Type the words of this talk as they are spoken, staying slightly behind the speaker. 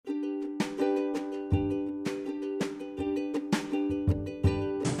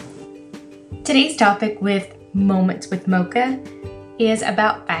Today's topic with Moments with Mocha is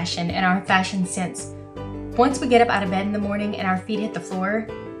about fashion and our fashion sense. Once we get up out of bed in the morning and our feet hit the floor,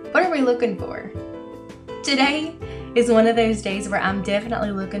 what are we looking for? Today is one of those days where I'm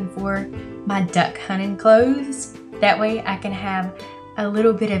definitely looking for my duck hunting clothes. That way I can have a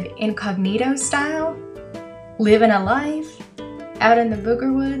little bit of incognito style, living a life out in the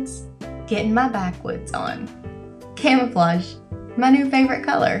booger woods, getting my backwoods on. Camouflage, my new favorite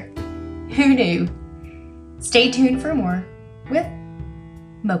color. Who knew? Stay tuned for more with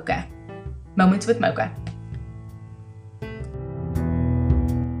Mocha. Moments with Mocha.